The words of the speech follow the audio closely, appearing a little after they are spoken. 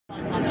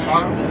When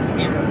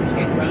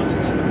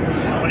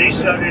he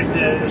started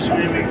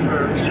screaming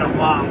for,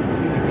 mom,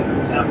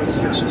 that was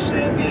just a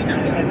sad thing.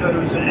 I thought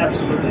it was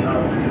absolutely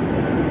horrible.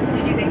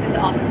 Did you think that the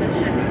officers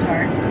should be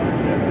charged?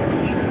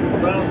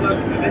 Well,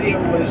 look, the video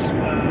was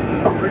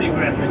pretty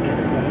graphic.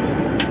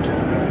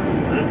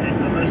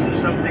 Unless there's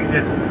something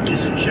that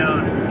isn't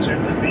shown, it would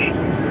certainly be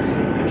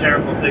a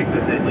terrible thing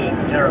that they did.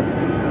 Terrible.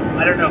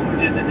 I don't know who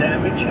did the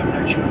damage. I'm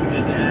not sure who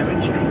did the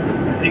damage.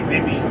 I think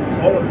maybe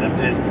all of them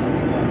did.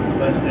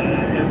 But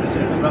it was a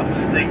rough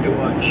thing to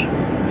watch.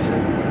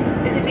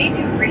 Did it make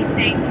you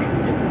rethink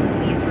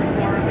police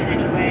reform in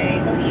any way?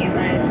 See you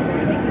guys sort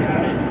of thinking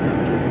about it?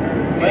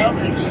 Well,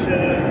 it's,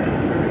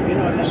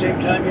 at the same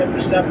time, you have to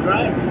stop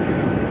crime.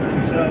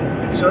 So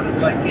it's sort of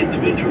like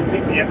individual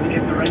people. You have to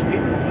get the right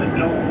people that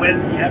know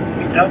when you have to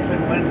be tough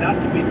and when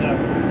not to be tough.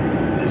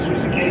 This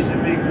was a case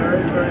of being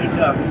very, very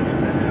tough.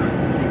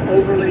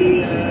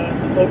 Overly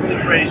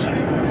crazy.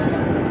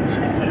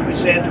 And it was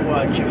sad to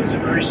watch. It was a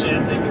very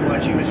sad thing to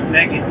watch. He was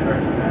begging for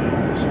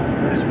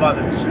his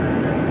mother.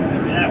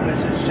 And that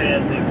was a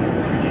sad thing to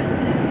watch.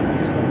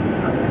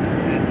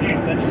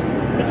 And,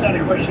 that's not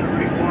a question of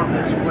reform.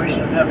 That's a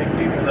question of having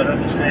people that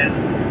understand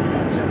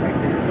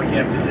what you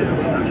have to do,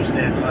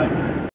 understand life.